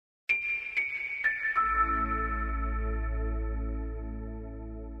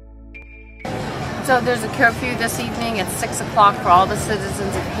So there's a curfew this evening at 6 o'clock for all the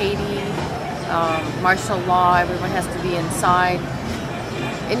citizens of Haiti. Martial law, everyone has to be inside.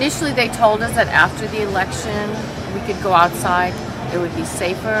 Initially they told us that after the election we could go outside, it would be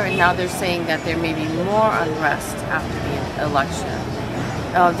safer, and now they're saying that there may be more unrest after the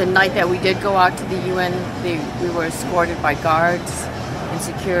election. The night that we did go out to the UN, we were escorted by guards and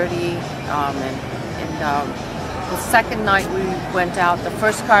security, the second night we went out, the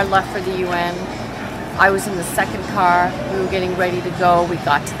first car left for the UN. I was in the second car. We were getting ready to go. We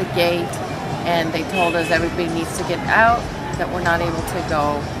got to the gate and they told us everybody needs to get out, that we're not able to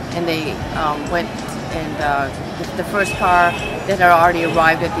go. And they went, and the first car that had already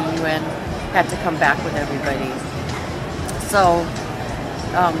arrived at the UN had to come back with everybody. So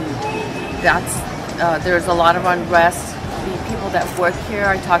there's a lot of unrest. The people that work here,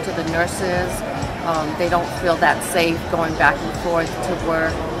 I talked to the nurses, they don't feel that safe going back and forth to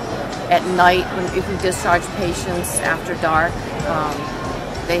work. At night, if we discharge patients after dark,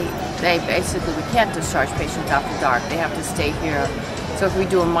 they basically, we can't discharge patients after dark. They have to stay here. So if we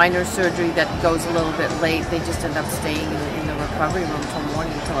do a minor surgery that goes a little bit late, they just end up staying in the recovery room till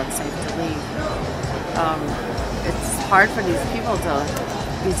morning until it's safe to leave. It's hard for these people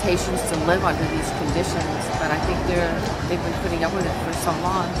these Haitians to live under these conditions, but I think they've been putting up with it for so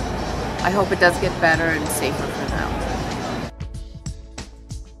long. I hope it does get better and safer for them.